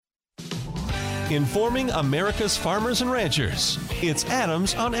informing America's farmers and ranchers. It's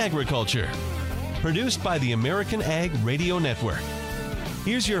Adams on Agriculture, produced by the American Ag Radio Network.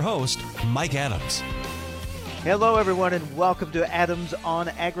 Here's your host, Mike Adams. Hello, everyone, and welcome to Adams on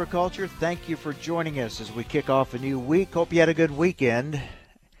Agriculture. Thank you for joining us as we kick off a new week. Hope you had a good weekend.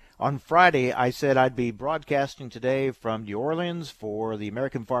 On Friday, I said I'd be broadcasting today from New Orleans for the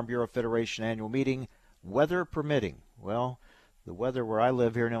American Farm Bureau Federation annual meeting, weather permitting. Well, the weather where I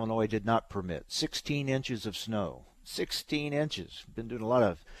live here in Illinois did not permit. 16 inches of snow. 16 inches. Been doing a lot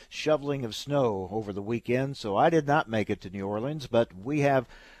of shoveling of snow over the weekend, so I did not make it to New Orleans, but we have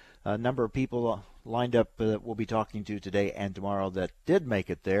a number of people lined up that we'll be talking to today and tomorrow that did make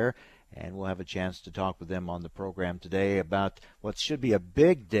it there, and we'll have a chance to talk with them on the program today about what should be a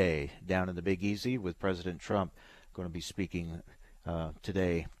big day down in the Big Easy with President Trump going to be speaking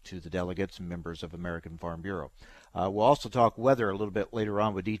today to the delegates and members of American Farm Bureau. We'll also talk weather a little bit later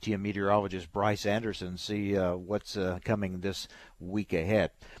on with DTN meteorologist Bryce Anderson, see what's coming this week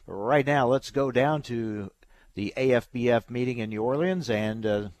ahead. But right now, let's go down to the AFBF meeting in New Orleans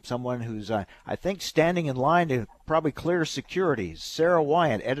and someone who's, I think, standing in line to probably clear security, Sarah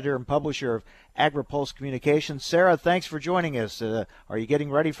Wyant, editor and publisher of AgriPulse Communications. Sarah, thanks for joining us. Are you getting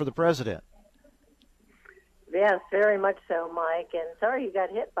ready for the president? Yes, very much so, Mike. And sorry you got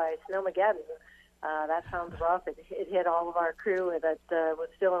hit by Snowmageddon. That sounds rough. It hit all of our crew that was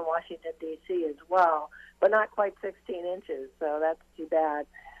still in Washington, D.C. as well, but not quite 16 inches, so that's too bad.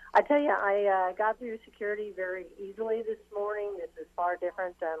 I tell you, I got through security very easily this morning. This is far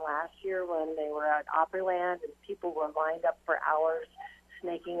different than last year when they were at Opryland and people were lined up for hours,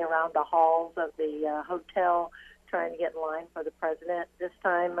 snaking around the halls of the hotel trying to get in line for the president. This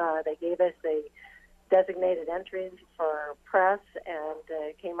time they gave us a designated entries for press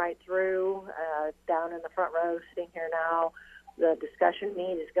and came right through down in the front row, sitting here now. The discussion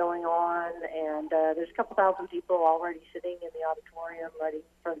meet is going on, and there's a couple thousand people already sitting in the auditorium ready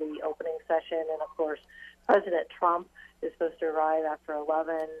for the opening session. And, of course, President Trump is supposed to arrive after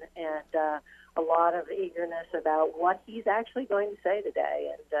 11, and a lot of eagerness about what he's actually going to say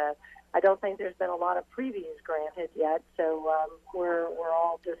today. And I don't think there's been a lot of previews granted yet, so we're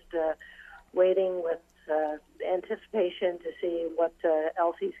all just waiting with anticipation to see what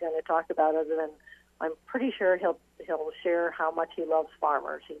else he's going to talk about, other than I'm pretty sure he'll share how much he loves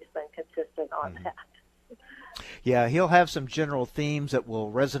farmers. He's been consistent on that. Yeah, he'll have some general themes that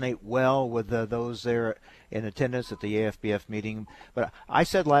will resonate well with those there in attendance at the AFBF meeting. But I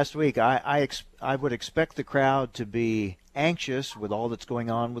said last week I would expect the crowd to be anxious with all that's going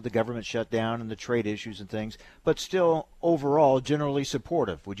on with the government shutdown and the trade issues and things, but still overall generally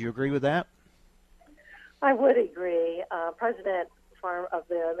supportive. Would you agree with that? I would agree. President of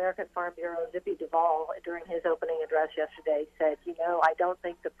the American Farm Bureau, Zippy Duvall, during his opening address yesterday said, I don't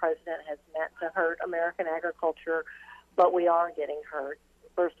think the president has meant to hurt American agriculture, but we are getting hurt.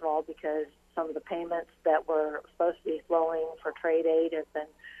 First of all, because some of the payments that were supposed to be flowing for trade aid have been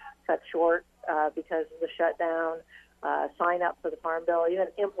cut short because of the shutdown. Sign up for the Farm Bill, even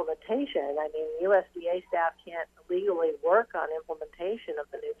implementation. I mean, USDA staff can't legally work on implementation of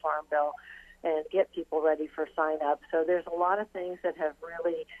the new Farm Bill and get people ready for sign-up. So there's a lot of things that have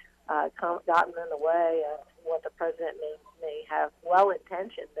really gotten in the way of what the president may have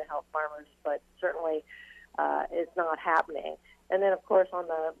well-intentioned to help farmers, but certainly it's not happening. And then, of course, on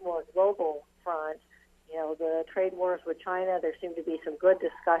the more global front, the trade wars with China, there seemed to be some good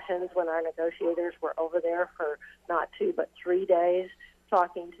discussions when our negotiators were over there for not 2 but 3 days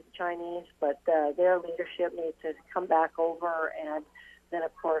talking to the Chinese, but their leadership needs to come back over, and then,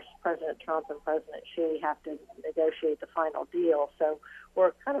 of course, President Trump and President Xi have to negotiate the final deal. So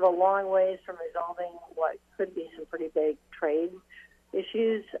we're kind of a long ways from resolving what could be some pretty big trade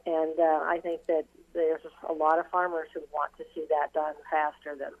issues, and I think that there's a lot of farmers who want to see that done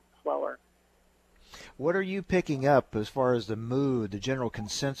faster than slower. What are you picking up as far as the mood, the general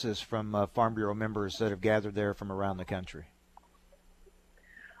consensus from Farm Bureau members that have gathered there from around the country?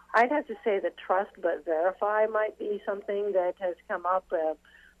 I'd have to say that trust but verify might be something that has come up.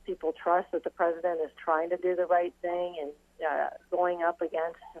 People trust that the president is trying to do the right thing and going up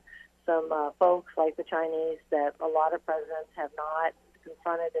against some folks like the Chinese that a lot of presidents have not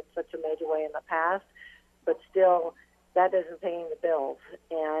confronted in such a major way in the past. But still, that isn't paying the bills.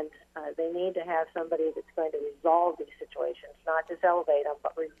 And they need to have somebody that's going to resolve these situations, not just elevate them,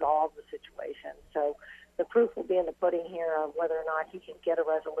 but resolve the situation. So the proof will be in the pudding here of whether or not he can get a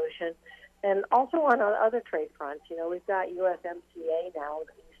resolution. And also on other trade fronts, we've got USMCA now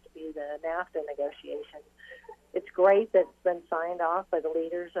that used to be the NAFTA negotiations. it's great that it's been signed off by the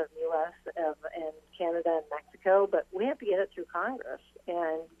leaders of U.S. And Canada and Mexico, but we have to get it through Congress.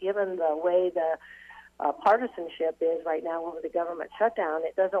 And given the way the partisanship is right now over the government shutdown,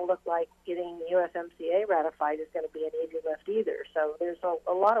 it doesn't look like getting USMCA ratified is going to be an easy lift either. So there's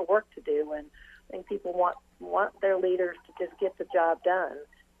a lot of work to do, and I think people want their leaders to just get the job done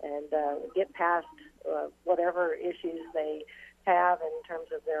and get past whatever issues they have in terms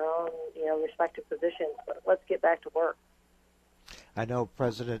of their own, respective positions. But let's get back to work. I know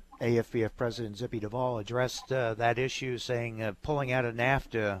AFBF President Zippy Duvall addressed that issue, saying pulling out of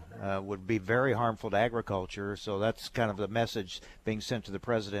NAFTA would be very harmful to agriculture. So that's kind of the message being sent to the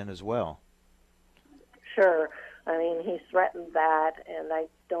president as well. Sure. I mean, he threatened that, and I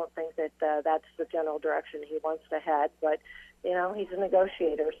don't think that that's the general direction he wants to head. But, he's a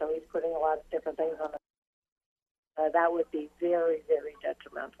negotiator, so he's putting a lot of different things on it. That would be very, very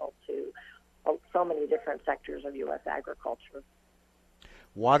detrimental to so many different sectors of U.S. agriculture.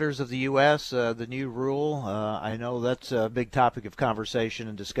 Waters of the U.S., the new rule, I know that's a big topic of conversation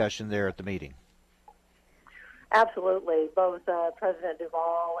and discussion there at the meeting. Absolutely. Both President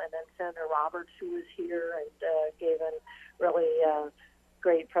Duvall and then Senator Roberts, who was here and gave a really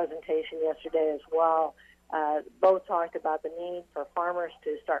great presentation yesterday as well, both talked about the need for farmers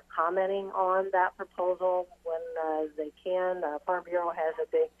to start commenting on that proposal when they can. Farm Bureau has a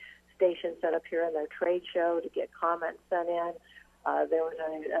big station set up here in their trade show to get comments sent in. There was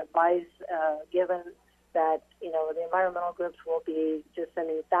an advice given that, the environmental groups will be just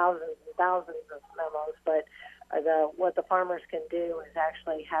sending thousands and thousands of memos, but what the farmers can do is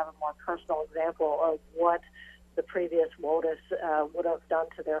actually have a more personal example of what the previous WOTUS would have done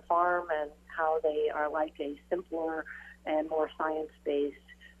to their farm and how they are like a simpler and more science-based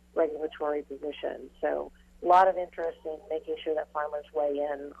regulatory position. So a lot of interest in making sure that farmers weigh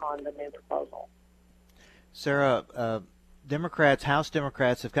in on the new proposal. Sarah, House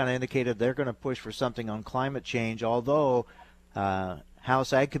Democrats have kind of indicated they're going to push for something on climate change, although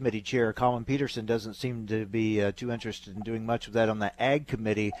House Ag Committee Chair Colin Peterson doesn't seem to be too interested in doing much of that on the Ag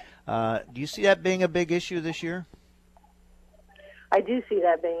Committee. Do you see that being a big issue this year? I do see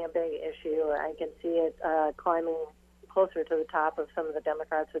that being a big issue. I can see it climbing closer to the top of some of the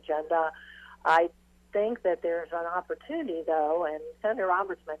Democrats' agenda. I think that there's an opportunity, though, and Senator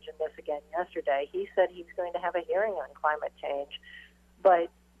Roberts mentioned this again yesterday. He said he's going to have a hearing on climate change, but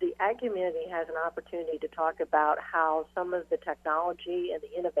the ag community has an opportunity to talk about how some of the technology and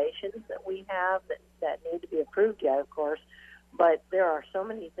the innovations that we have that need to be approved yet, of course, but there are so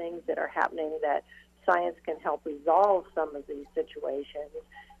many things that are happening that science can help resolve some of these situations.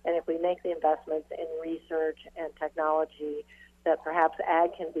 And if we make the investments in research and technology, that perhaps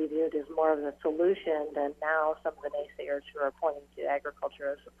ag can be viewed as more of the solution than now some of the naysayers who are pointing to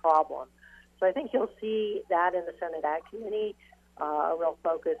agriculture as a problem. So I think you'll see that in the Senate Ag Committee, a real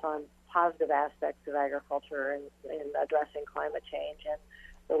focus on positive aspects of agriculture and addressing climate change. And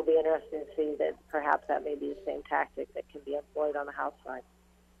it will be interesting to see that perhaps that may be the same tactic that can be employed on the House side.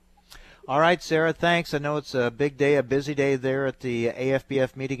 All right, Sarah, thanks. I know it's a big day, a busy day there at the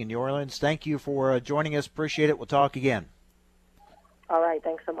AFBF meeting in New Orleans. Thank you for joining us. Appreciate it. We'll talk again. All right.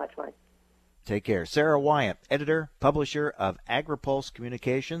 Thanks so much, Mike. Take care. Sarah Wyant, editor, publisher of AgriPulse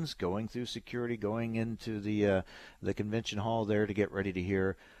Communications, going through security, going into the convention hall there to get ready to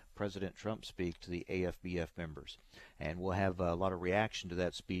hear President Trump speak to the AFBF members. And we'll have a lot of reaction to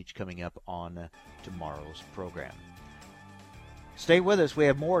that speech coming up on tomorrow's program. Stay with us. We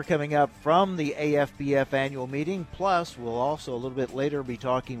have more coming up from the AFBF annual meeting. Plus, we'll also a little bit later be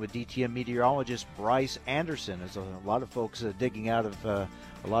talking with DTN meteorologist Bryce Anderson. As a lot of folks digging out of a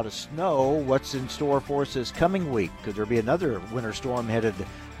lot of snow, what's in store for us this coming week? Could there be another winter storm headed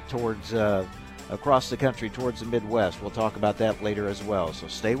towards across the country towards the Midwest? We'll talk about that later as well. So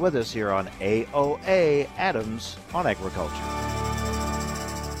stay with us here on AOA, Adams on Agriculture.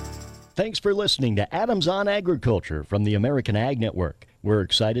 Thanks for listening to Adams on Agriculture from the American Ag Network. We're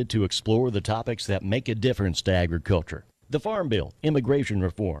excited to explore the topics that make a difference to agriculture. The Farm Bill, immigration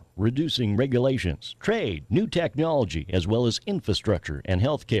reform, reducing regulations, trade, new technology, as well as infrastructure and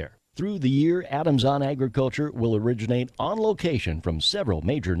health care. Through the year, Adams on Agriculture will originate on location from several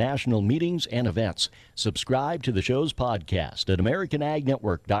major national meetings and events. Subscribe to the show's podcast at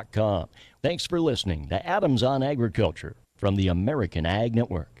AmericanAgNetwork.com. Thanks for listening to Adams on Agriculture from the American Ag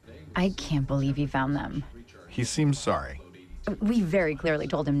Network. I can't believe he found them. He seems sorry. We very clearly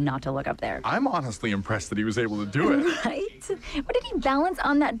told him not to look up there. I'm honestly impressed that he was able to do it. Right? What, did he balance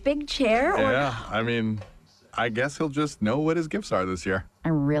on that big chair? Yeah, I mean, I guess he'll just know what his gifts are this year. I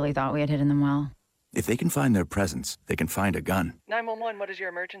really thought we had hidden them well. If they can find their presents, they can find a gun. 911, what is your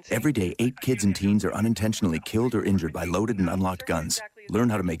emergency? Every day, 8 kids and teens are unintentionally killed or injured by loaded and unlocked guns. Learn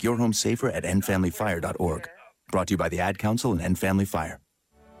how to make your home safer at endfamilyfire.org. Brought to you by the Ad Council and End Family Fire.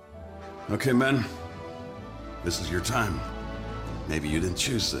 Okay, men. This is your time. Maybe you didn't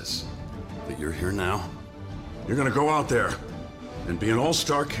choose this, but you're here now. You're gonna go out there and be an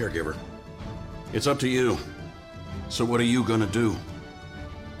all-star caregiver. It's up to you. So what are you gonna do?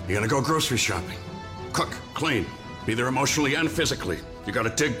 You're gonna go grocery shopping, cook, clean, be there emotionally and physically. You gotta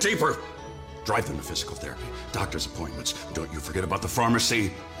dig deeper. Drive them to physical therapy, doctor's appointments. Don't you forget about the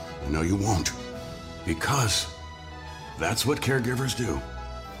pharmacy. I know you won't, because that's what caregivers do.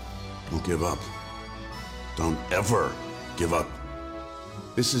 Don't give up. Don't ever give up.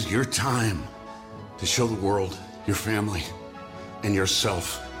 This is your time to show the world, your family, and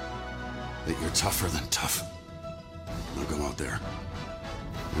yourself that you're tougher than tough. Now go out there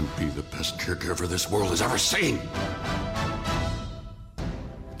and be the best caregiver this world has ever seen.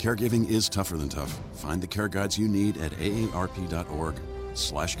 Caregiving is tougher than tough. Find the care guides you need at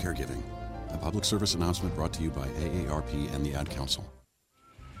aarp.org/caregiving. A public service announcement brought to you by AARP and the Ad Council.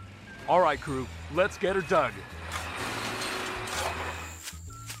 All right, crew, let's get her dug.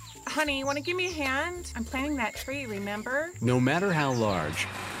 Honey, you want to give me a hand? I'm planting that tree, remember? No matter how large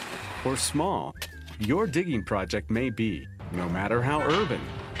or small your digging project may be, no matter how urban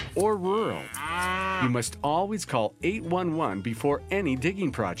or rural, you must always call 811 before any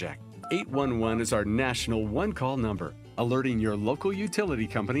digging project. 811 is our national one-call number, alerting your local utility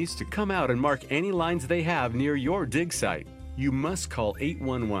companies to come out and mark any lines they have near your dig site. You must call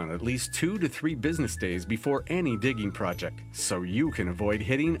 811 at least 2 to 3 business days before any digging project, so you can avoid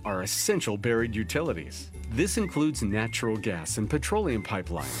hitting our essential buried utilities. This includes natural gas and petroleum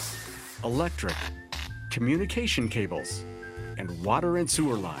pipelines, electric, communication cables, and water and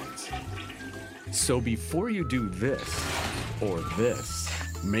sewer lines. So before you do this or this,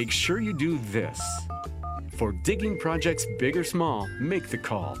 make sure you do this. For digging projects big or small, make the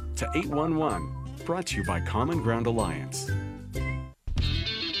call to 811. Brought to you by Common Ground Alliance.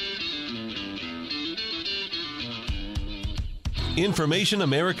 Information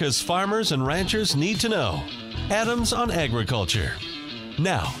America's farmers and ranchers need to know. Adams on Agriculture.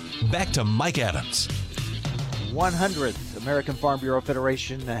 Now, back to Mike Adams. 100th American Farm Bureau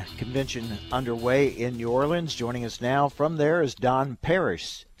Federation convention underway in New Orleans. Joining us now from there is Don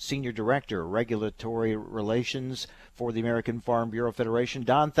Parish, Senior Director, Regulatory Relations for the American Farm Bureau Federation.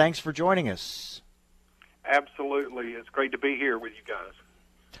 Don, thanks for joining us. Absolutely. It's great to be here with you guys.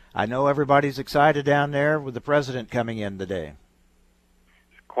 I know everybody's excited down there with the president coming in today.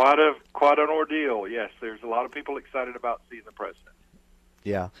 It's quite an ordeal. Yes, there's a lot of people excited about seeing the president.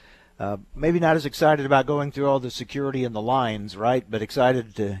 Yeah. Maybe not as excited about going through all the security and the lines, right? But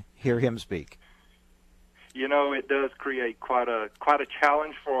excited to hear him speak. You know, it does create quite a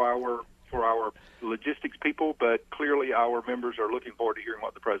challenge for our logistics people, but clearly our members are looking forward to hearing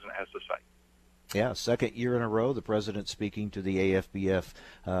what the president has to say. Yeah, second year in a row, the president speaking to the AFBF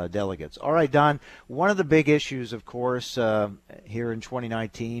delegates. All right, Don, one of the big issues, of course, here in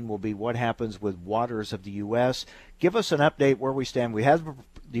 2019 will be what happens with waters of the U.S. Give us an update where we stand. We have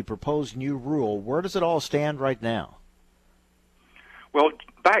the proposed new rule. Where does it all stand right now? Well,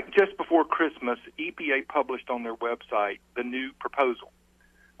 back just before Christmas, EPA published on their website the new proposal.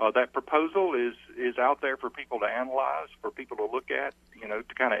 That proposal is out there for people to analyze, for people to look at, to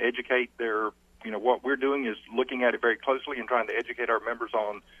kind of educate their. What we're doing is looking at it very closely and trying to educate our members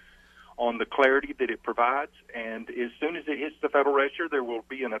on the clarity that it provides. And as soon as it hits the Federal Register, there will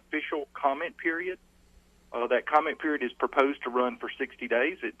be an official comment period. That comment period is proposed to run for 60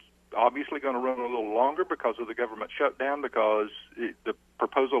 days. It's obviously going to run a little longer because of the government shutdown, because the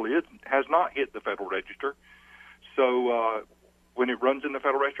proposal has not hit the Federal Register. So when it runs in the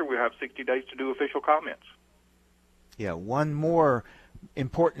Federal Register, we have 60 days to do official comments. Yeah, one more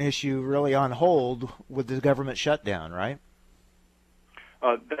important issue really on hold with the government shutdown, right?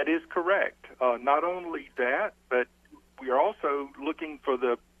 That is correct. Not only that, but we are also looking for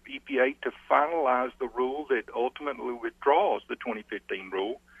the EPA to finalize the rule that ultimately withdraws the 2015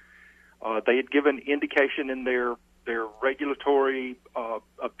 rule. They had given indication in their regulatory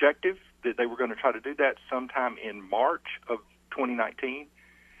objective that they were going to try to do that sometime in March of 2019.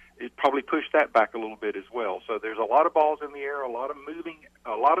 It probably pushed that back a little bit as well. So there's a lot of balls in the air, a lot of moving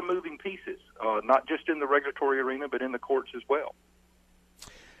pieces, not just in the regulatory arena, but in the courts as well.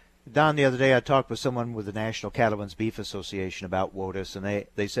 Don, the other day I talked with someone with the National Cattlemen's Beef Association about WOTUS, and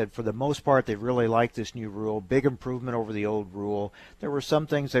they said for the most part they really like this new rule, big improvement over the old rule. There were some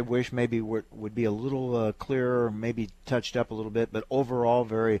things they wish maybe would be a little clearer, maybe touched up a little bit, but overall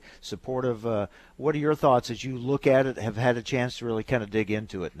very supportive. What are your thoughts as you look at it, have had a chance to really kind of dig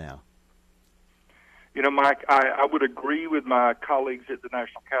into it now? You know, Mike, I would agree with my colleagues at the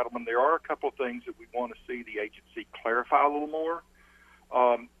National Cattlemen. There are a couple of things that we want to see the agency clarify a little more.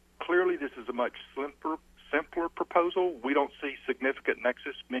 Clearly, this is a much simpler proposal. We don't see significant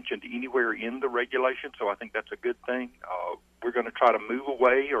nexus mentioned anywhere in the regulation, so I think that's a good thing. We're going to try to move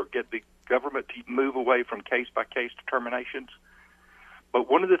away or get the government to move away from case-by-case determinations. But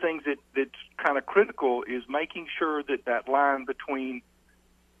one of the things that's kind of critical is making sure that that line between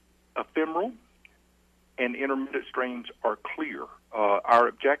ephemeral and intermittent streams are clear. Our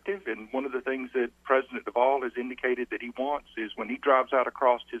objective, and one of the things that President Duvall has indicated that he wants, is when he drives out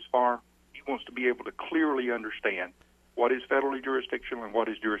across his farm, he wants to be able to clearly understand what is federally jurisdictional and what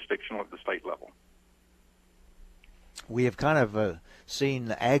is jurisdictional at the state level. We have kind of seen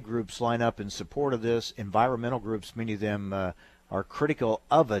the ag groups line up in support of this. Environmental groups, many of them are critical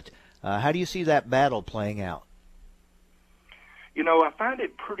of it. How do you see that battle playing out? You know, I find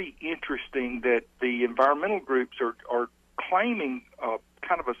it pretty interesting that the environmental groups are claiming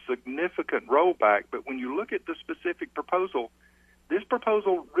kind of a significant rollback, but when you look at the specific proposal, this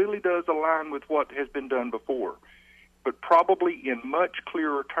proposal really does align with what has been done before, but probably in much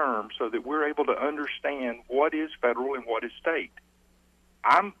clearer terms so that we're able to understand what is federal and what is state.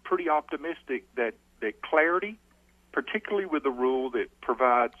 I'm pretty optimistic that clarity, particularly with the rule that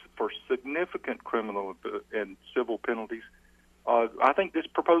provides for significant criminal and civil penalties, I think this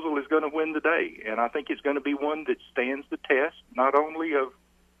proposal is going to win the day, and I think it's going to be one that stands the test, not only of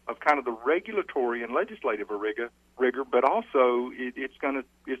kind of the regulatory and legislative rigor, but also it's going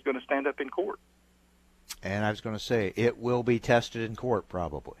to stand up in court. And I was going to say, it will be tested in court,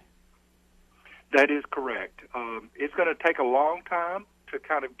 probably. That is correct. It's going to take a long time to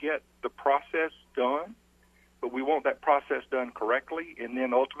kind of get the process done, but we want that process done correctly, and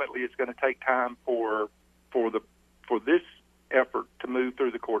then ultimately it's going to take time for this effort to move through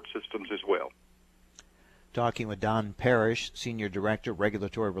the court systems as well. Talking with Don Parish, Senior Director,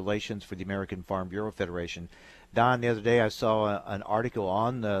 Regulatory Relations for the American Farm Bureau Federation. Don, the other day I saw an article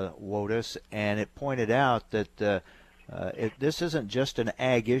on the WOTUS, and it pointed out that this isn't just an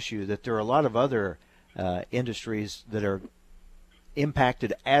ag issue, that there are a lot of other industries that are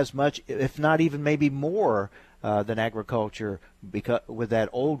impacted as much, if not even maybe more, than agriculture, because with that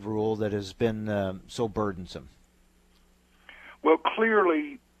old rule that has been so burdensome. Well,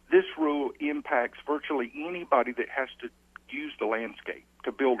 clearly, this rule impacts virtually anybody that has to use the landscape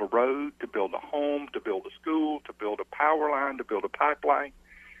to build a road, to build a home, to build a school, to build a power line, to build a pipeline.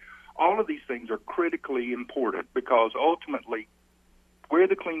 All of these things are critically important because ultimately, where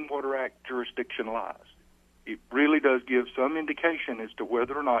the Clean Water Act jurisdiction lies, it really does give some indication as to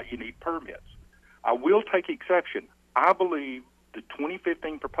whether or not you need permits. I will take exception. I believe the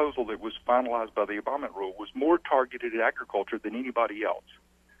 2015 proposal that was finalized by the Obama rule was more targeted at agriculture than anybody else,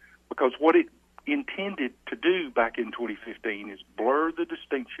 because what it intended to do back in 2015 is blur the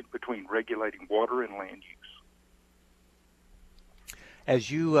distinction between regulating water and land use. As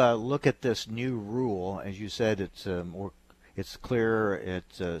you look at this new rule, as you said, it's clearer,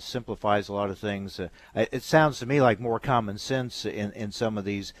 it simplifies a lot of things. It sounds to me like more common sense in some of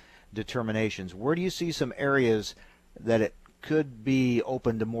these determinations. Where do you see some areas that it could be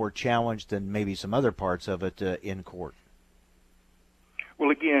open to more challenge than maybe some other parts of it in court? Well,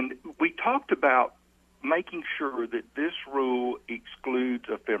 again, we talked about making sure that this rule excludes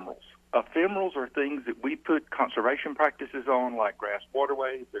ephemerals. Ephemerals are things that we put conservation practices on, like grass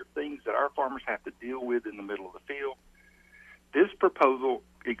waterways. They're things that our farmers have to deal with in the middle of the field. This proposal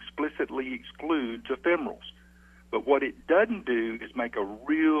explicitly excludes ephemerals. But what it doesn't do is make a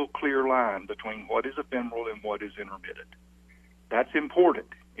real clear line between what is ephemeral and what is intermittent. That's important,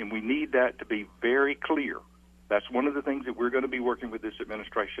 and we need that to be very clear. That's one of the things that we're going to be working with this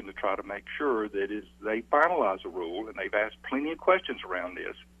administration to try to make sure that as they finalize a rule, and they've asked plenty of questions around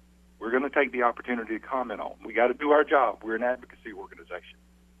this, we're going to take the opportunity to comment on. We got to do our job. We're an advocacy organization.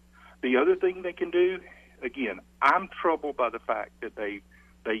 The other thing they can do, again, I'm troubled by the fact that they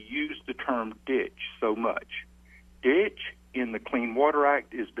use the term ditch so much. Ditch in the Clean Water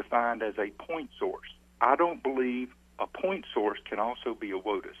Act is defined as a point source. I don't believe a point source can also be a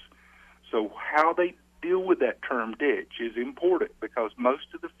WOTUS. So how they deal with that term ditch is important because most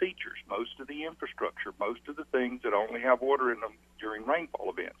of the features, most of the infrastructure, most of the things that only have water in them during rainfall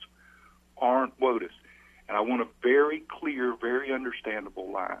events aren't WOTUS. And I want a very clear, very understandable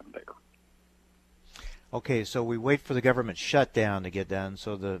line there. Okay, so we wait for the government shutdown to get done,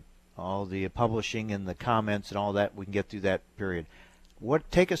 so all the publishing and the comments and all that, we can get through that period.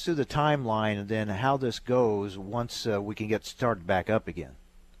 Take us through the timeline and then how this goes once we can get started back up again.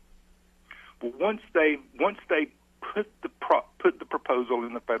 Well, once they put the proposal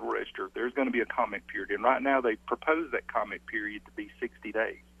in the Federal Register, there's going to be a comment period, and right now they proposed that comment period to be 60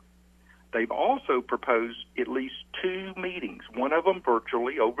 days. They've also proposed at least 2 meetings, one of them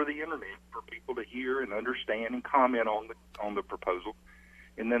virtually over the internet for people to hear and understand and comment on the proposal.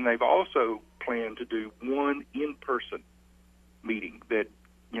 And then they've also planned to do one in-person meeting that,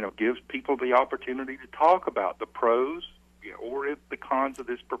 gives people the opportunity to talk about the pros or the cons of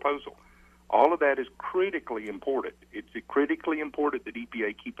this proposal. All of that is critically important. It's critically important that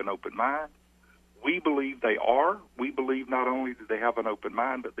EPA keep an open mind. We believe they are. We believe not only do they have an open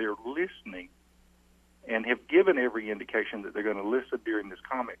mind, but they're listening and have given every indication that they're going to listen during this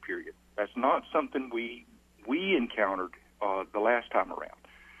comment period. That's not something we encountered the last time around.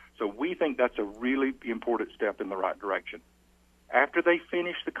 So we think that's a really important step in the right direction. After they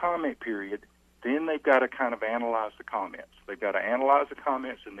finish the comment period, then they've got to kind of analyze the comments. They've got to analyze the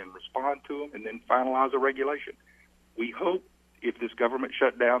comments and then respond to them and then finalize a regulation. We hope if this government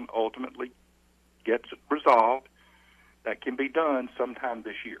shutdown ultimately gets resolved, that can be done sometime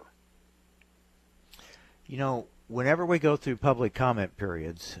this year. Whenever we go through public comment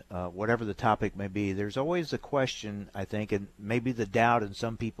periods, whatever the topic may be, there's always the question, I think, and maybe the doubt in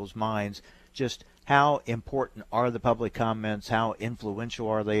some people's minds, just how important are the public comments? How influential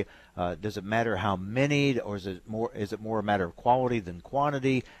are they? Does it matter how many, or is it more a matter of quality than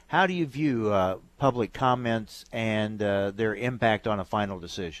quantity? How do you view public comments and their impact on a final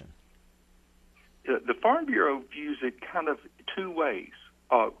decision? The Farm Bureau views it kind of 2 ways.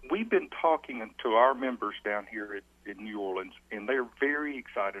 We've been talking to our members down here in New Orleans, and they're very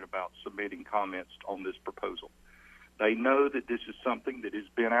excited about submitting comments on this proposal. They know that this is something that has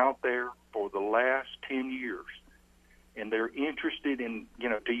been out there for the last 10 years, and they're interested in,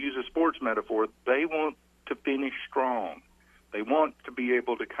 to use a sports metaphor, they want to finish strong. They want to be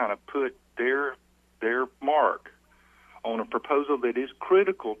able to kind of put their mark on a proposal that is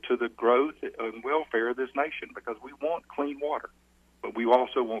critical to the growth and welfare of this nation, because we want clean water, but we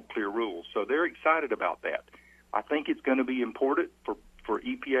also want clear rules. So they're excited about that. I think it's going to be important for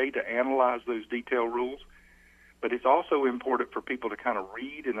EPA to analyze those detailed rules, but it's also important for people to kind of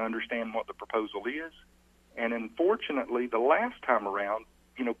read and understand what the proposal is. And unfortunately, the last time around,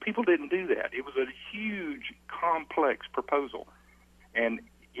 people didn't do that. It was a huge, complex proposal. And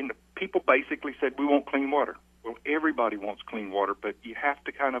people basically said, we want clean water. Well, everybody wants clean water, but you have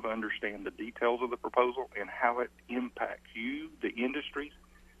to kind of understand the details of the proposal and how it impacts you, the industries,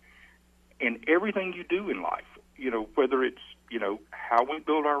 and everything you do in life. Whether it's, how we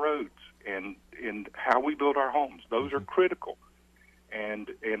build our roads and how we build our homes. Those are critical. And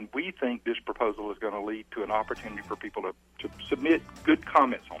we think this proposal is going to lead to an opportunity for people to submit good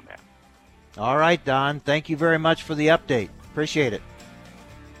comments on that. All right, Don. Thank you very much for the update. Appreciate it.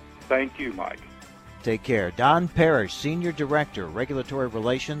 Thank you, Mike. Take care. Don Parish, Senior Director, Regulatory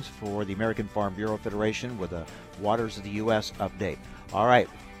Relations for the American Farm Bureau Federation, with a Waters of the U.S. update. All right,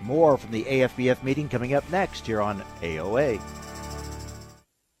 more from the AFBF meeting coming up next here on AOA.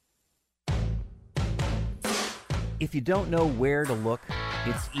 If you don't know where to look,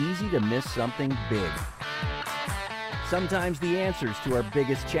 it's easy to miss something big. Sometimes the answers to our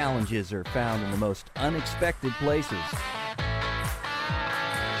biggest challenges are found in the most unexpected places.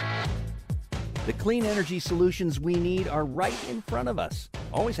 The clean energy solutions we need are right in front of us,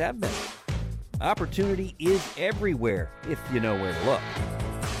 always have been. Opportunity is everywhere if you know where to look.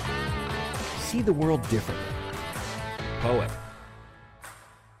 See the world differently. Poet.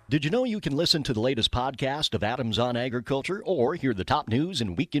 Did you know you can listen to the latest podcast of Adams on Agriculture or hear the top news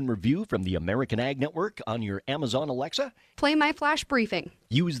and week in review from the American Ag Network on your Amazon Alexa? Play my flash briefing.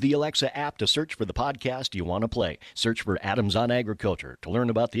 Use the Alexa app to search for the podcast you want to play. Search for Adams on Agriculture to learn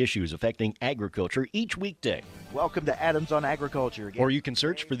about the issues affecting agriculture each weekday. Welcome to Adams on Agriculture again. Or you can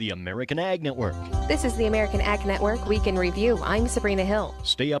search for the American Ag Network. This is the American Ag Network Week in Review. I'm Sabrina Hill.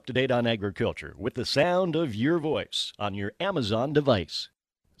 Stay up to date on agriculture with the sound of your voice on your Amazon device.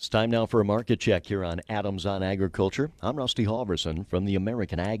 It's time now for a market check here on Adams on Agriculture. I'm Rusty Halverson from the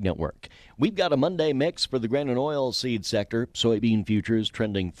American Ag Network. We've got a Monday mix for the grain and oil seed sector. Soybean futures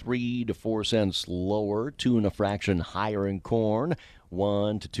trending 3 to 4 cents lower, 2 and a fraction higher in corn.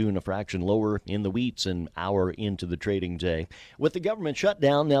 1 to 2 and a fraction lower in the wheats an hour into the trading day. With the government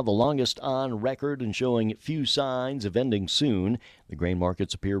shutdown now the longest on record and showing few signs of ending soon, the grain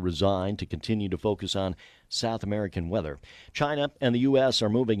markets appear resigned to continue to focus on South American weather. China and the U.S. are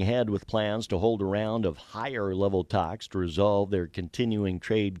moving ahead with plans to hold a round of higher-level talks to resolve their continuing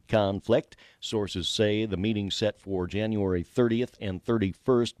trade conflict. Sources say the meeting set for January 30th and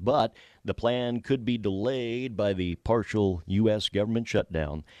 31st, but the plan could be delayed by the partial U.S. government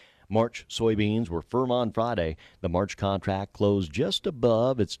shutdown. March soybeans were firm on Friday. The March contract closed just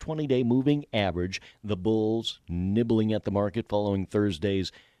above its 20-day moving average. The bulls nibbling at the market following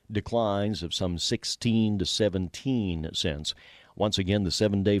Thursday's declines of some 16 to 17 cents. Once again, the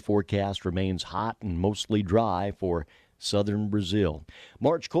 7-day forecast remains hot and mostly dry for southern Brazil.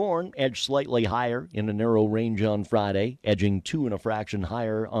 March corn edged slightly higher in a narrow range on Friday, edging 2 and a fraction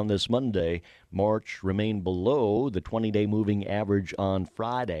higher on this Monday. March remained below the 20-day moving average on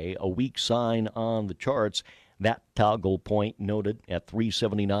Friday, a weak sign on the charts. That toggle point noted at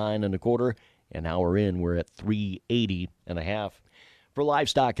 379 and a quarter. An hour in, we're at 380 and a half. For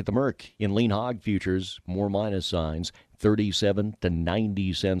livestock at the Merc, in lean hog futures, more minus signs, 37 to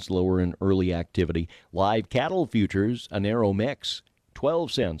 90 cents lower in early activity. Live cattle futures, a narrow mix,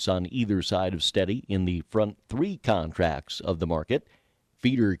 12 cents on either side of steady in the front 3 contracts of the market.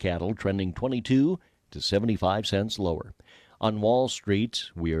 Feeder cattle trending 22 to 75 cents lower. On Wall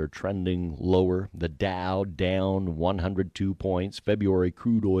Street, we are trending lower. The Dow down 102 points. February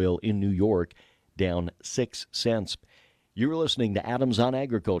crude oil in New York down 6 cents. You're listening to Adams on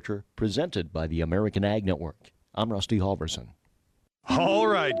Agriculture, presented by the American Ag Network. I'm Rusty Halverson. All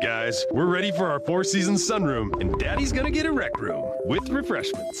right, guys, we're ready for our four-season sunroom, and Daddy's gonna get a rec room with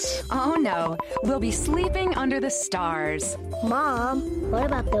refreshments. Oh, no. We'll be sleeping under the stars. Mom, what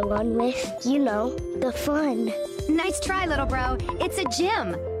about the one with, the fun? Nice try, little bro. It's a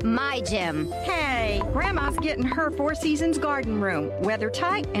gym. My gym. Hey, Grandma's getting her Four Seasons garden room. Weather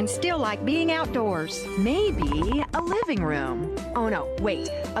tight and still like being outdoors. Maybe a living room. Oh, no, wait.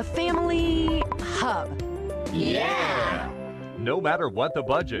 A family hub. Yeah! No matter what the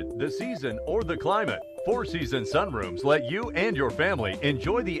budget, the season, or the climate, Four Seasons sunrooms let you and your family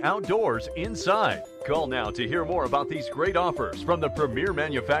enjoy the outdoors inside. Call now to hear more about these great offers from the premier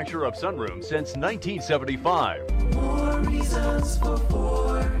manufacturer of sunrooms since 1975. More reasons for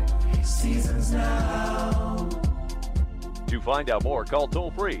Four Seasons now. To find out more, call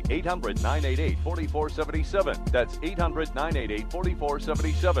toll-free 800-988-4477. That's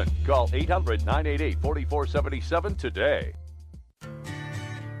 800-988-4477. Call 800-988-4477 today.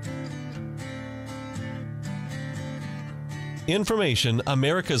 Information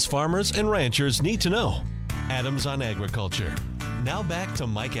America's farmers and ranchers need to know. Adams on Agriculture. Now back to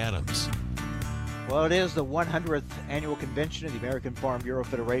Mike Adams. Well, it is the 100th annual convention of the American Farm Bureau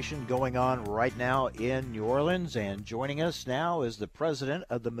Federation going on right now in New Orleans. And joining us now is the president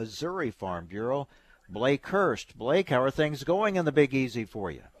of the Missouri Farm Bureau, Blake Hurst. Blake, how are things going in the Big Easy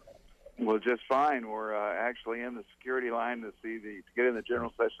for you? Well, just fine. We're actually in the security line to get in the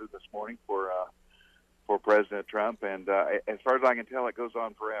general session this morning for President Trump, and as far as I can tell, it goes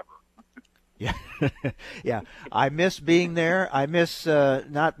on forever. Yeah, yeah. I miss being there. I miss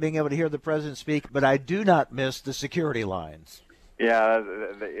not being able to hear the president speak, but I do not miss the security lines. Yeah,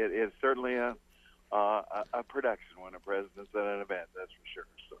 it's certainly a production when a president's at an event. That's for sure.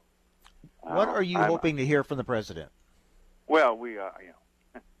 So, what are you hoping to hear from the president? Well, we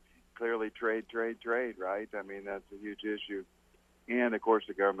clearly trade, right? I mean, that's a huge issue. And, of course,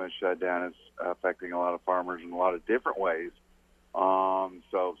 the government shutdown is affecting a lot of farmers in a lot of different ways.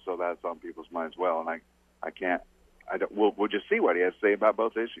 So that's on people's minds as well. And we'll just see what he has to say about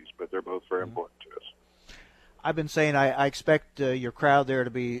both issues, but they're both very important to us. I've been saying I expect your crowd there to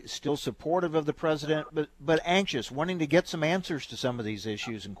be still supportive of the president, but anxious, wanting to get some answers to some of these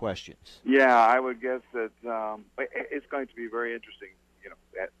issues and questions. Yeah, I would guess that it's going to be very interesting,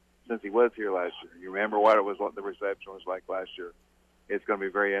 since he was here last year. You remember what the reception was like last year. It's going to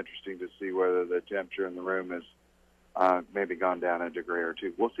be very interesting to see whether the temperature in the room has maybe gone down a degree or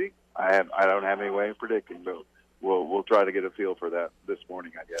two. We'll see. I don't have any way of predicting, but we'll try to get a feel for that this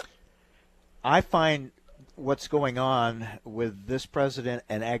morning, I guess. I find what's going on with this president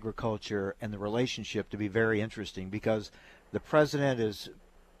and agriculture and the relationship to be very interesting, because the president is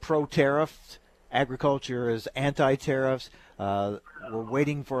pro-tariff, agriculture is anti-tariffs. We're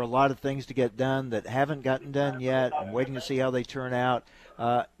waiting for a lot of things to get done that haven't gotten done yet. I'm waiting to see how they turn out.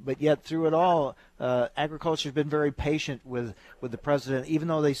 But yet through it all, agriculture has been very patient with the president, even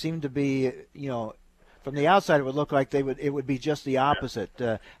though they seem to be, from the outside, it would look like it would be just the opposite.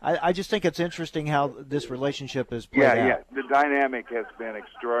 I just think it's interesting how this relationship is played out. Yeah. The dynamic has been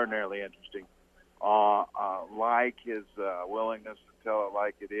extraordinarily interesting. Like his willingness to tell it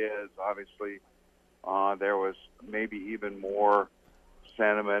like it is. Obviously, there was maybe even more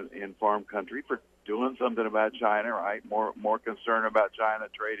sentiment in farm country for doing something about China, right? More concern about China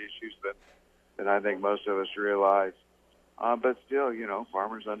trade issues than I think most of us realize. But still,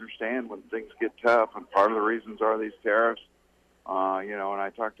 farmers understand when things get tough, and part of the reasons are these tariffs. When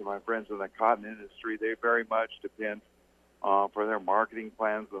I talk to my friends in the cotton industry, they very much depend for their marketing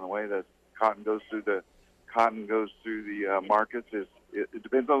plans and the way that cotton goes through the markets. It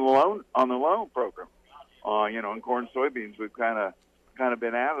depends on the loan program. In corn, soybeans, we've kind of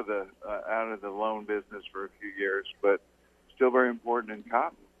been out of the loan business for a few years, but still very important in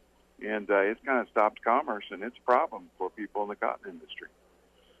cotton. And it's kind of stopped commerce, and it's a problem for people in the cotton industry.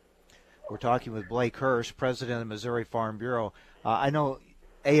 We're talking with Blake Hurst, president of the Missouri Farm Bureau. I know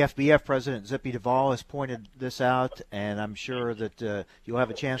AFBF President Zippy Duvall has pointed this out, and I'm sure that you'll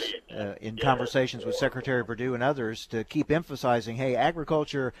have a chance in conversations with Secretary Perdue and others to keep emphasizing, hey,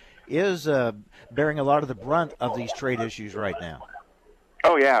 agriculture is bearing a lot of the brunt of these trade issues right now.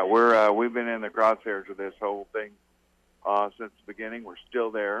 Oh, yeah. We've been in the crosshairs of this whole thing since the beginning. We're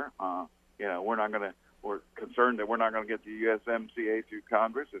still there. We're concerned that we're not going to get the USMCA through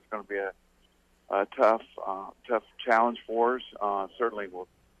Congress. It's going to be a tough challenge for us. Certainly will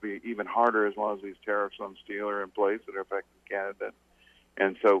be even harder as long as these tariffs on steel are in place that are affecting Canada.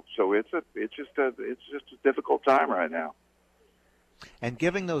 And so it's just a difficult time right now. And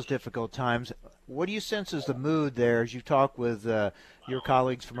given those difficult times, what do you sense is the mood there as you talk with your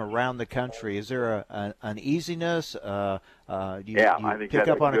colleagues from around the country? Is there an uneasiness? Do you I think pick that's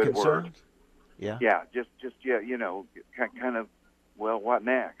up on a concern? Word. Yeah. Yeah, just kind of. Well, what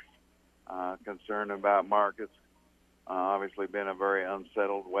next? Concern about markets. Obviously, been a very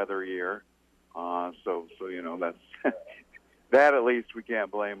unsettled weather year. So that's that. At least we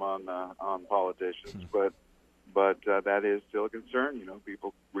can't blame on politicians, but that is still a concern.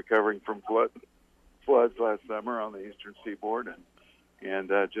 People recovering from floods last summer on the eastern seaboard, and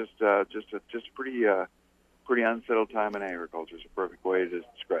just a pretty unsettled time in agriculture is a perfect way to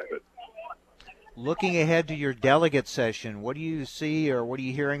describe it. Looking ahead to your delegate session, what do you see or what are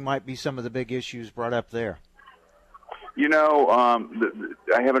you hearing might be some of the big issues brought up there? I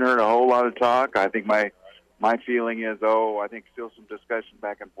haven't heard a whole lot of talk. I think my feeling is, I think still some discussion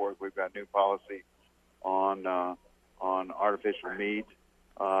back and forth. We've got new policy on artificial meat,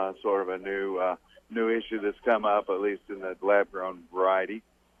 sort of a new issue that's come up, at least in the lab-grown variety.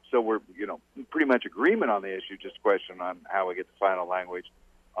 So we're, pretty much agreement on the issue, just a question on how we get the final language.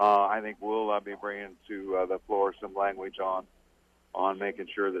 I think we'll be bringing to the floor some language on making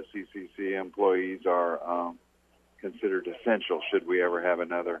sure that CCC employees are considered essential should we ever have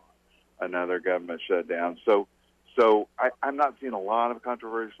another government shutdown. So I'm not seeing a lot of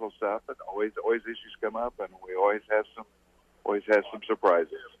controversial stuff, but always issues come up, and we always have some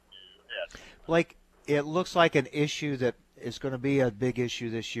surprises. Blake, it looks like an issue that is going to be a big issue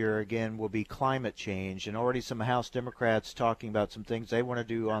this year again will be climate change, and already some House Democrats talking about some things they want to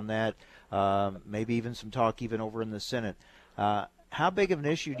do on that, maybe even some talk even over in the Senate. How big of an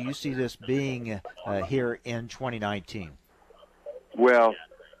issue do you see this being here in 2019? Well,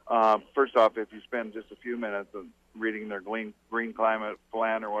 first off, if you spend just a few minutes reading their green climate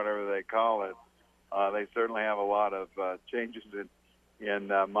plan or whatever they call it, they certainly have a lot of changes in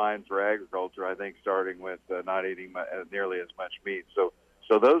mind for agriculture. I think starting with not eating nearly as much meat. So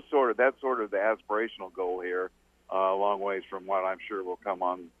that's sort of the aspirational goal here, a long ways from what I'm sure will come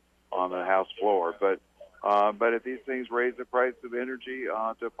on the House floor. But if these things raise the price of energy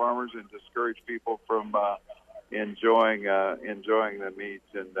to farmers and discourage people from enjoying the meat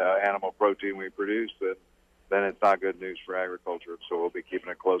and animal protein we produce, then it's not good news for agriculture. So we'll be keeping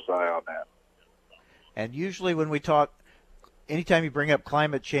a close eye on that. And usually when we talk, anytime you bring up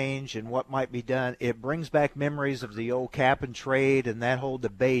climate change and what might be done, it brings back memories of the old cap and trade and that whole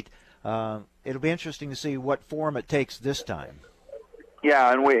debate. It'll be interesting to see what form it takes this time.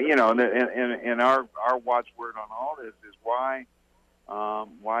 Yeah, and we, and our watchword on all this is why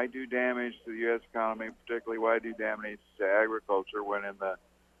do damage to the U.S. economy, particularly why do damage to agriculture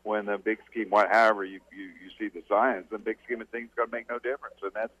when the big scheme, however you see the science, the big scheme of things is going to make no difference,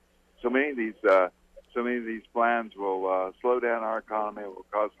 and that's so many of these plans will slow down our economy, will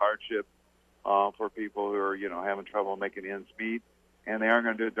cause hardship for people who are having trouble making ends meet, and they aren't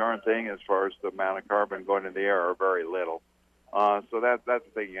going to do a darn thing as far as the amount of carbon going into the air, or very little. So that's the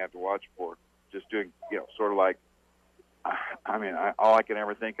thing you have to watch for. Just doing, sort of like, all I can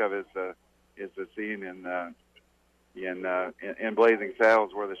ever think of is the scene in Blazing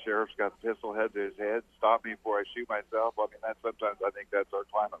Saddles where the sheriff's got the pistol head to his head. Stop me before I shoot myself. I mean, sometimes I think that's our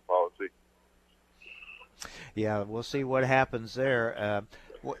climate policy. Yeah, we'll see what happens there.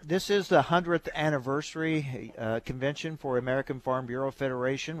 This is the 100th anniversary convention for American Farm Bureau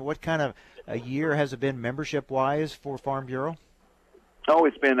Federation. What kind of a year has it been membership-wise for Farm Bureau? Oh,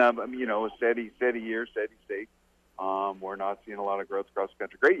 it's been a steady year, steady state. We're not seeing a lot of growth across the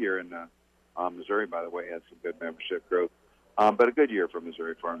country. Great year in Missouri, by the way, had some good membership growth. But a good year for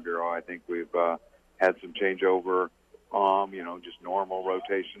Missouri Farm Bureau. I think we've had some changeover, just normal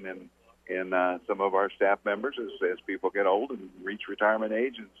rotation in some of our staff members as people get old and reach retirement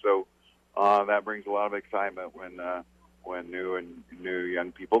age, and so that brings a lot of excitement when new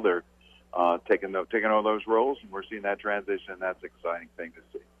young people they're taking on those roles, and we're seeing that transition. That's an exciting thing to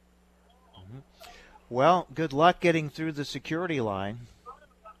see. Mm-hmm. Well, good luck getting through the security line.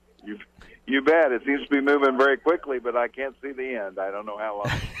 You bet. It seems to be moving very quickly, but I can't see the end. I don't know how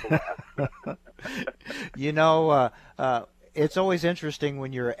long it will last. It's always interesting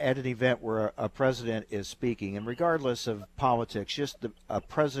when you're at an event where a president is speaking, and regardless of politics, just a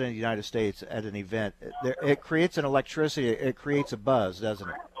president of the United States at an event, it creates an electricity, it creates a buzz, doesn't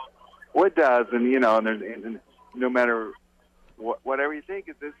it? Well, it does, and no matter whatever you think,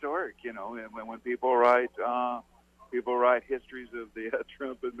 it's historic. And when people write histories of the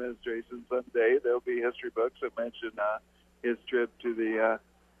Trump administration someday, there'll be history books that mention his trip to the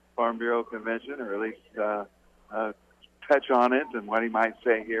Farm Bureau convention, or at least touch on it and what he might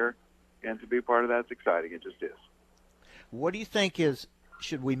say here, and to be part of that's exciting. It just is. What do you think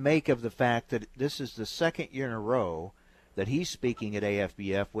should we make of the fact that this is the second year in a row that he's speaking at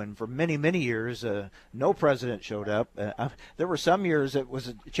AFBF, when for many, many years no president showed up? There were some years it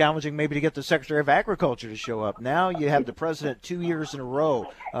was challenging maybe to get the Secretary of Agriculture to show up. Now you have the president 2 years in a row.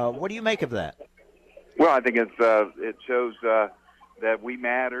 What do you make of that? Well, I think it shows that we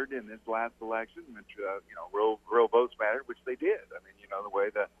mattered in this last election, which real votes mattered, which they did. I mean, the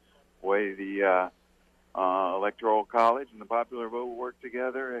way the Electoral College and the popular vote work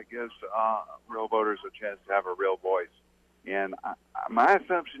together, it gives real voters a chance to have a real voice. And my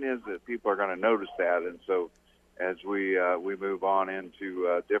assumption is that people are going to notice that, and so as we move on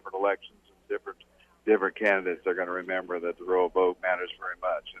into different elections and different candidates, they're going to remember that the real vote matters very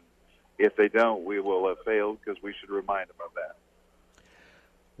much. And if they don't, we will have failed, because we should remind them of that.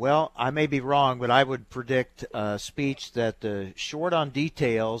 Well, I may be wrong, but I would predict a speech that short on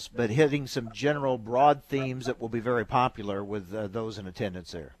details, but hitting some general broad themes that will be very popular with those in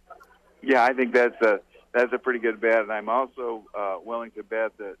attendance there. Yeah, I think that's a pretty good bet, and I'm also willing to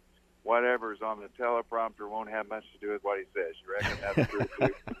bet that whatever's on the teleprompter won't have much to do with what he says. You reckon that's true,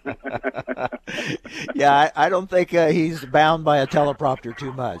 too? Yeah, I don't think he's bound by a teleprompter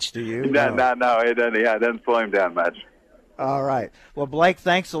too much, do you? No, it doesn't. Yeah, it doesn't slow him down much. All right. Well, Blake,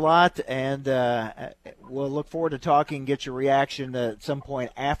 thanks a lot, and we'll look forward to talking, get your reaction at some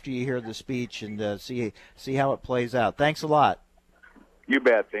point after you hear the speech, and see how it plays out. Thanks a lot. You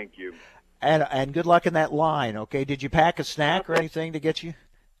bet. Thank you. And good luck in that line, okay? Did you pack a snack or anything to get you?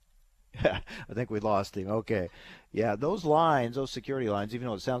 I think we lost him. Okay. Yeah, those lines, those security lines, even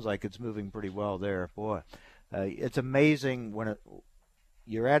though it sounds like it's moving pretty well there, boy, it's amazing when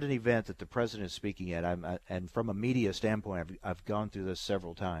you're at an event that the president is speaking at, and from a media standpoint, I've gone through this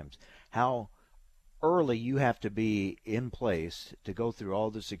several times, how early you have to be in place to go through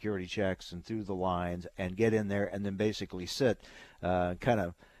all the security checks and through the lines and get in there and then basically sit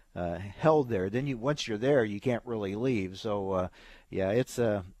held there. Then once you're there, you can't really leave. So, it's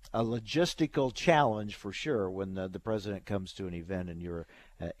a logistical challenge for sure when the president comes to an event and you're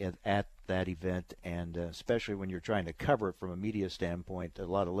at that event, and especially when you're trying to cover it from a media standpoint, a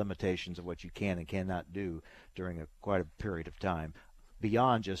lot of limitations of what you can and cannot do during quite a period of time,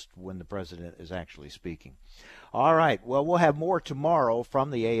 beyond just when the president is actually speaking. All right, well, we'll have more tomorrow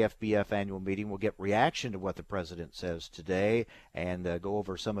from the AFBF annual meeting. We'll get reaction to what the president says today and go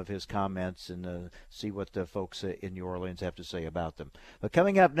over some of his comments and see what the folks in New Orleans have to say about them. But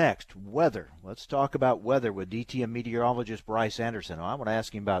coming up next, weather. Let's talk about weather with DTN meteorologist Bryce Anderson. I want to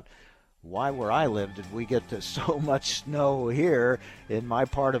ask him about why, where I live, did we get to so much snow here in my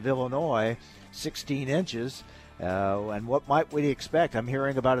part of Illinois, 16 inches. And what might we expect? I'm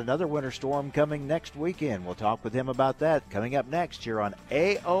hearing about another winter storm coming next weekend. We'll talk with him about that coming up next here on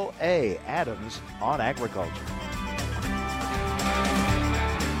AOA, Adams on Agriculture.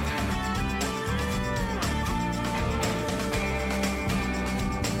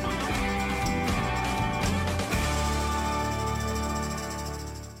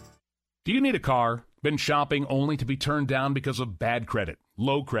 Do you need a car? Been shopping only to be turned down because of bad credit,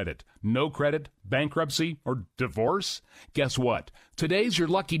 low credit, no credit, bankruptcy, or divorce? Guess what? Today's your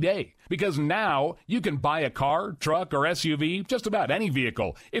lucky day, because now you can buy a car, truck, or SUV, just about any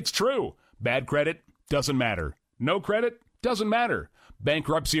vehicle. It's true. Bad credit doesn't matter. No credit doesn't matter.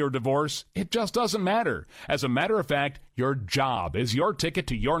 Bankruptcy or divorce, it just doesn't matter. As a matter of fact, your job is your ticket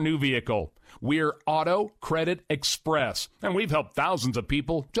to your new vehicle. We're Auto Credit Express, and we've helped thousands of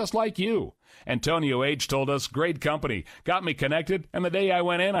people just like you. Antonio H. told us, great company, got me connected, and the day I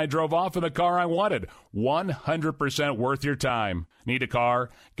went in, I drove off in the car I wanted. 100% worth your time. Need a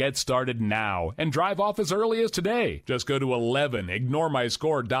car? Get started now and drive off as early as today. Just go to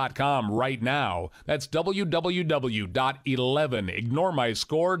 11ignoremyscore.com right now. That's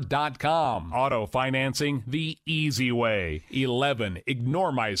www.11ignoremyscore.com. Auto financing the easy way.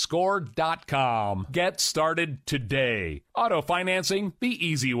 11ignoremyscore.com. Get started today. Auto financing the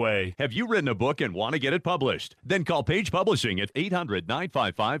easy way. Have you written a book and want to get it published? Then call Page Publishing at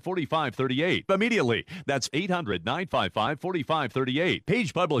 800-955-4538 immediately. That's 800-955-4538.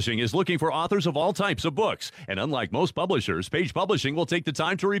 Page Publishing is looking for authors of all types of books. And unlike most publishers, Page Publishing will take the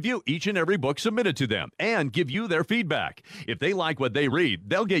time to review each and every book submitted to them and give you their feedback. If they like what they read,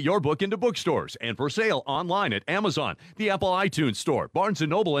 they'll get your book into bookstores and for sale online at Amazon, the Apple iTunes Store, Barnes &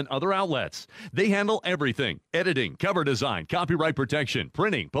 Noble, and other outlets. They handle everything: editing, cover design, copyright protection,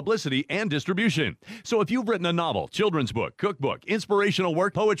 printing, publicity, and distribution. So if you've written a novel, children's book, cookbook, inspirational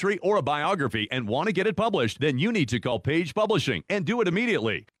work, poetry, or a biography and want to get it published, then you need to call Page Publishing and do it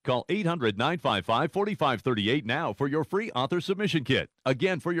immediately. Call 800-955-4538 now for your free author submission kit.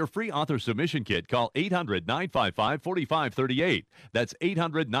 Again, for your free author submission kit, call 800-955-4538. That's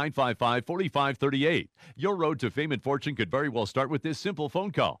 800-955-4538. Your road to fame and fortune could very well start with this simple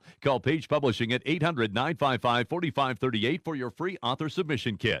phone call. Call Page Publishing at 800-955-4538 for your free author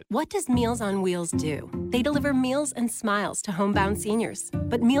submission kit. What does Meals on Wheels do? They deliver meals and smiles to homebound seniors.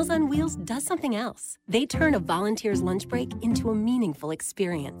 But Meals on Wheels does something else. They turn a volunteer's lunch break into a meaningful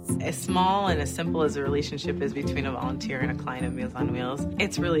experience. As small and as simple as a relationship is between a volunteer and a client of Meals on Wheels,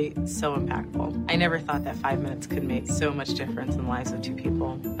 it's really so impactful. I never thought that 5 minutes could make so much difference in the lives of two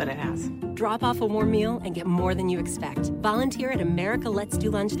people, but it has. Drop off a warm meal and get more than you expect. Volunteer at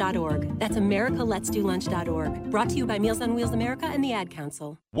americaletsdolunch.org. That's americaletsdolunch.org. Brought to you by Meals on Wheels America and the Ad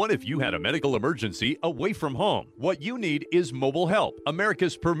Council. What if you had a medical emergency away from home? What you need is Mobile Help,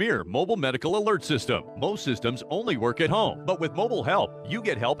 America's premier mobile medical alert system. Most systems only work at home, but with Mobile Help, you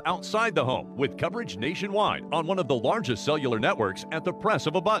get help outside the home with coverage nationwide on one of the largest cellular networks at the press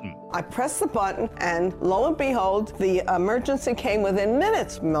of a button. I pressed the button and lo and behold, the emergency came within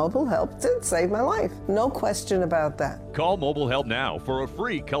minutes. Mobile Help did save my life. No question about that. Call Mobile Help now for a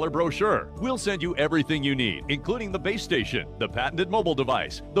free color brochure. We'll send you everything you need, including the base station, the patented mobile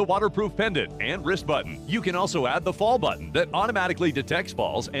device, the waterproof pendant, and wrist button. You can also add the fall button that automatically detects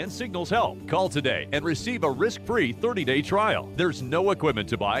falls and signals help. Call today and receive a risk-free 30-day trial. There's no equipment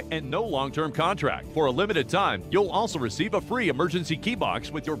to buy and no long-term contract. For a limited time, you'll also receive a free emergency key box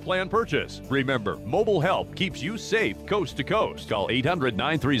with your planned purchase. Remember, Mobile Help keeps you safe coast to coast. Call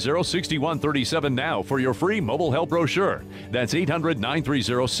 800-930-6137 now for your free Mobile Help brochure. That's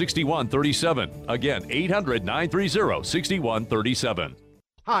 800-930-6137. Again, 800-930-6137.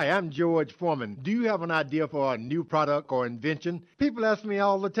 Hi, I'm George Foreman. Do you have an idea for a new product or invention? People ask me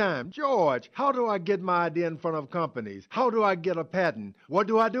all the time, George, how do I get my idea in front of companies? How do I get a patent? What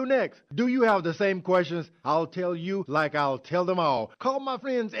do I do next? Do you have the same questions? I'll tell you like I'll tell them all. Call my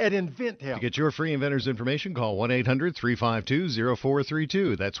friends at InventHelp. To get your free inventor's information, call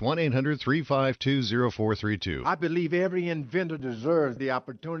 1-800-352-0432. That's 1-800-352-0432. I believe every inventor deserves the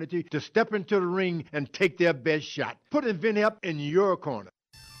opportunity to step into the ring and take their best shot. Put InventHelp in your corner.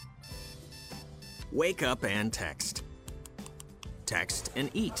 Wake up and text. Text and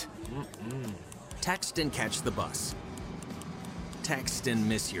eat. Text and catch the bus. Text and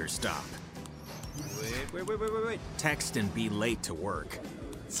miss your stop. Wait. Text and be late to work.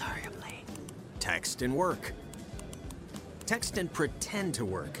 Sorry, I'm late. Text and work. Text and pretend to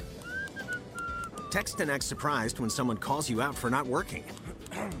work. Text and act surprised when someone calls you out for not working.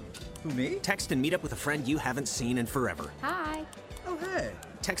 Who, me? Text and meet up with a friend you haven't seen in forever. Hi. Oh, hey.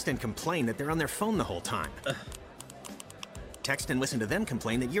 Text and complain that they're on their phone the whole time. Text and listen to them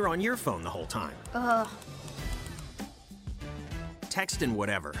complain that you're on your phone the whole time. Text and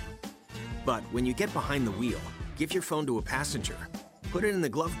whatever. But when you get behind the wheel, give your phone to a passenger. Put it in the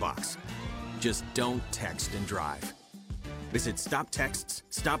glove box. Just don't text and drive. Visit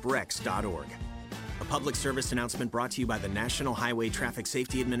StopTextsStopWrecks.org. A public service announcement brought to you by the National Highway Traffic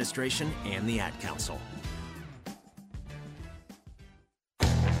Safety Administration and the Ad Council.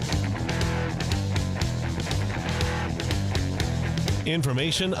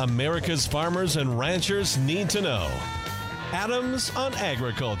 Information America's farmers and ranchers need to know. Adams on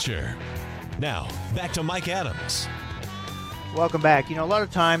Agriculture. Now, back to Mike Adams. Welcome back. You know, a lot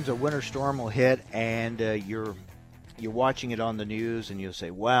of times a winter storm will hit and you're watching it on the news and you'll say,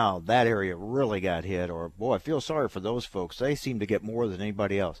 wow, that area really got hit, or boy, I feel sorry for those folks. They seem to get more than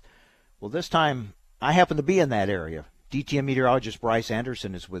anybody else. Well, this time I happen to be in that area. DTN meteorologist Bryce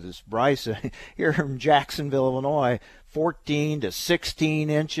Anderson is with us. Bryce, here in Jacksonville, Illinois, 14 to 16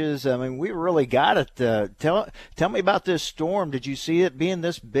 inches. I mean, we really got it. Tell me about this storm. Did you see it being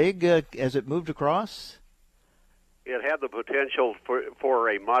this big as it moved across? It had the potential for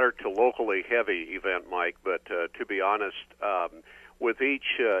a moderate to locally heavy event, Mike, but to be honest, with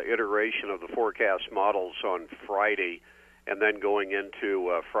each iteration of the forecast models on Friday and then going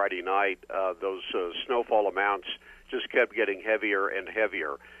into Friday night, those snowfall amounts just kept getting heavier and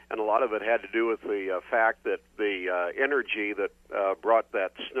heavier. And a lot of it had to do with the fact that the energy that brought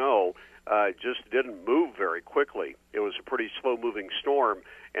that snow just didn't move very quickly. It was a pretty slow-moving storm,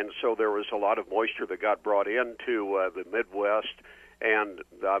 and so there was a lot of moisture that got brought into the Midwest, and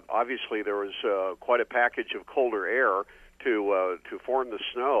obviously there was quite a package of colder air to form the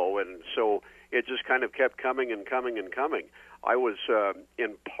snow, and so it just kind of kept coming and coming and coming. I was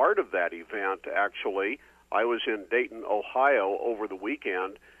in part of that event, actually. I was in Dayton, Ohio over the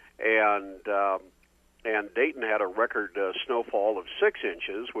weekend, and Dayton had a record snowfall of 6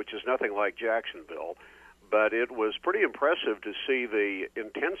 inches, which is nothing like Jacksonville, but it was pretty impressive to see the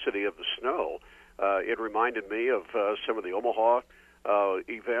intensity of the snow. It reminded me of some of the Omaha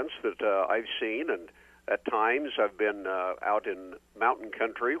events that I've seen, and at times I've been out in mountain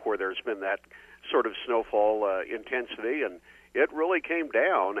country where there's been that sort of snowfall intensity, and it really came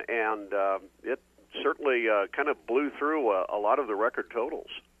down, and it certainly kind of blew through a lot of the record totals.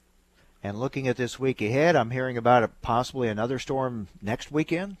 And looking at this week ahead, I'm hearing about possibly another storm next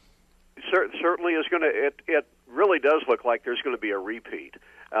weekend? Certainly is going to. It really does look like there's going to be a repeat,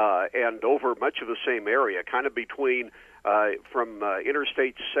 and over much of the same area, kind of between from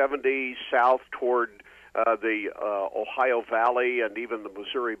Interstate 70 south toward the Ohio Valley and even the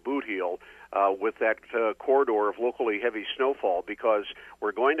Missouri Boot Heel, with that corridor of locally heavy snowfall, because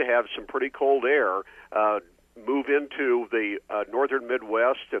we're going to have some pretty cold air move into the northern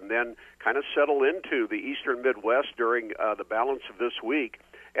Midwest and then kind of settle into the eastern Midwest during the balance of this week.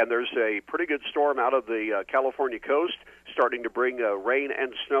 And there's a pretty good storm out of the California coast starting to bring rain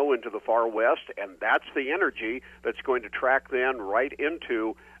and snow into the far west, and that's the energy that's going to track then right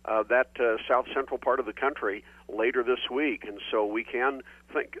into that south central part of the country later this week. And so we can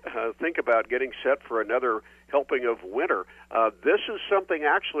think about getting set for another helping of winter. This is something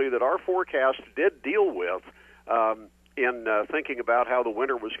actually that our forecast did deal with in thinking about how the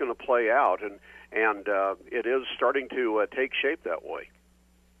winter was going to play out, and it is starting to take shape that way.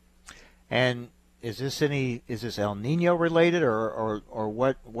 And is this El Nino related, or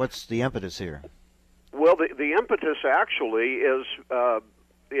what's the impetus here? Well, the impetus actually is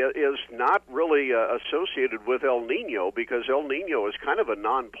not really associated with El Nino, because El Nino is kind of a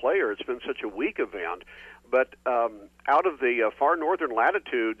non-player. It's been such a weak event. But out of the far northern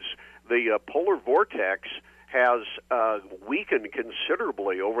latitudes, the polar vortex has weakened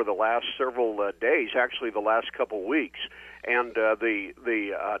considerably over the last several days, actually the last couple weeks. And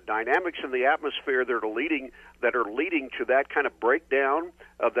the dynamics in the atmosphere that are leading to that kind of breakdown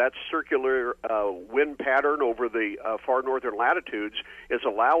of that circular wind pattern over the far northern latitudes is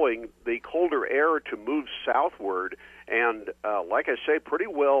allowing the colder air to move southward and, like I say, pretty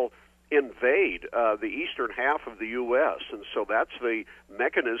well invade the eastern half of the U.S. And so that's the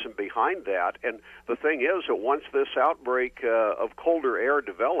mechanism behind that. And the thing is that once this outbreak of colder air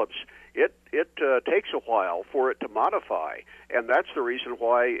develops, it takes a while for it to modify. And that's the reason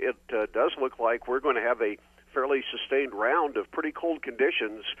why it does look like we're going to have a fairly sustained round of pretty cold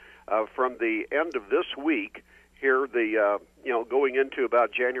conditions from the end of this week here, going into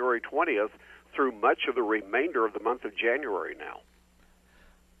about January 20th through much of the remainder of the month of January now.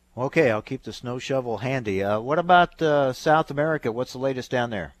 Okay, I'll keep the snow shovel handy. What about South America? What's the latest down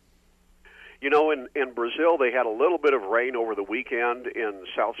there? You know, in Brazil, they had a little bit of rain over the weekend in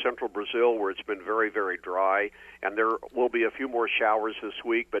south central Brazil, where it's been very, very dry, and there will be a few more showers this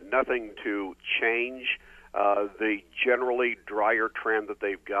week, but nothing to change the generally drier trend that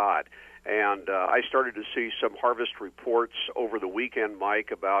they've got. And I started to see some harvest reports over the weekend,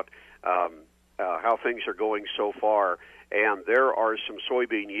 Mike, about how things are going so far. And there are some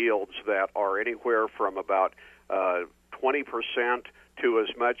soybean yields that are anywhere from about 20% to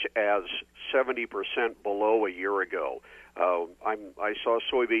as much as 70% below a year ago. I saw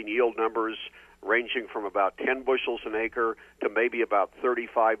soybean yield numbers ranging from about 10 bushels an acre to maybe about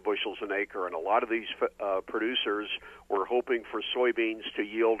 35 bushels an acre, and a lot of these producers were hoping for soybeans to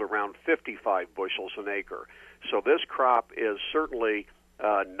yield around 55 bushels an acre. So this crop is certainly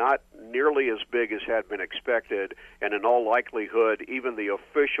not nearly as big as had been expected, and in all likelihood, even the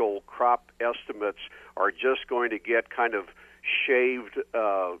official crop estimates are just going to get kind of shaved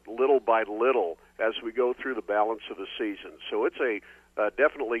little by little as we go through the balance of the season. So it's a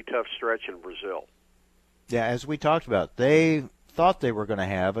definitely tough stretch in Brazil. Yeah, as we talked about, they thought they were going to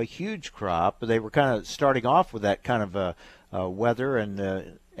have a huge crop. They were kind of starting off with that kind of weather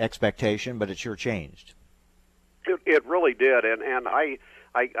and expectation, but it sure changed. It really did, and I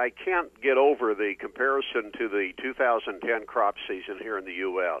can't get over the comparison to the 2010 crop season here in the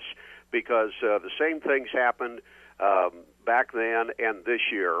U.S. because the same things happened back then and this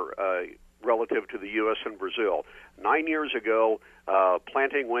year relative to the U.S. and Brazil. 9 years ago,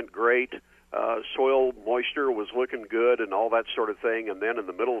 planting went great. Soil moisture was looking good and all that sort of thing, and then in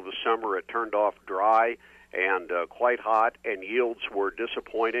the middle of the summer it turned off dry and quite hot, and yields were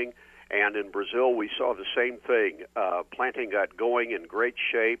disappointing. And in Brazil, we saw the same thing. Planting got going in great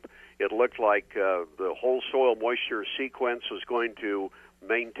shape. It looked like the whole soil moisture sequence was going to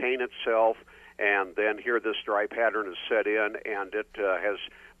maintain itself, and then here this dry pattern has set in, and it has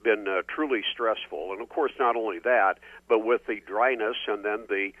been truly stressful. And of course, not only that, but with the dryness and then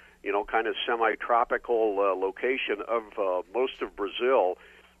the kind of semi-tropical location of most of Brazil,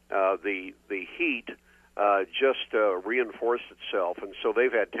 the heat just reinforced itself, and so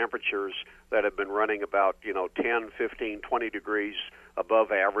they've had temperatures that have been running about 10, 15, 20 degrees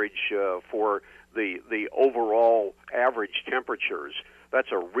above average for the overall average temperatures.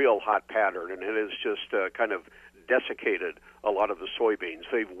 That's a real hot pattern, and it has just kind of desiccated a lot of the soybeans.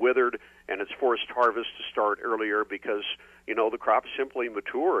 They've withered, and it's forced harvest to start earlier because the crop simply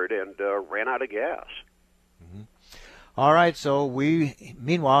matured and ran out of gas. Mm-hmm. All right, so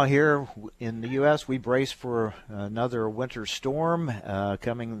meanwhile, here in the U.S., we brace for another winter storm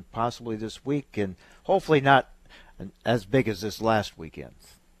coming possibly this week, and hopefully not as big as this last weekend.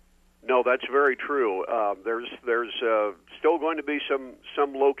 No, that's very true. There's still going to be some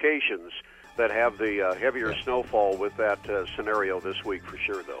locations that have the heavier snowfall with that scenario this week for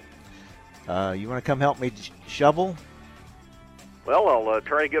sure, though. You want to come help me shovel? Well, I'll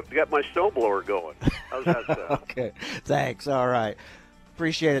try to get my snowblower going. How's that sound? Okay, thanks. All right.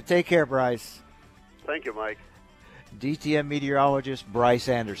 Appreciate it. Take care, Bryce. Thank you, Mike. DTN meteorologist Bryce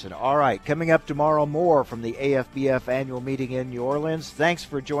Anderson. All right, coming up tomorrow, more from the AFBF annual meeting in New Orleans. Thanks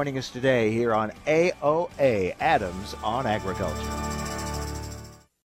for joining us today here on AOA, Adams on Agriculture.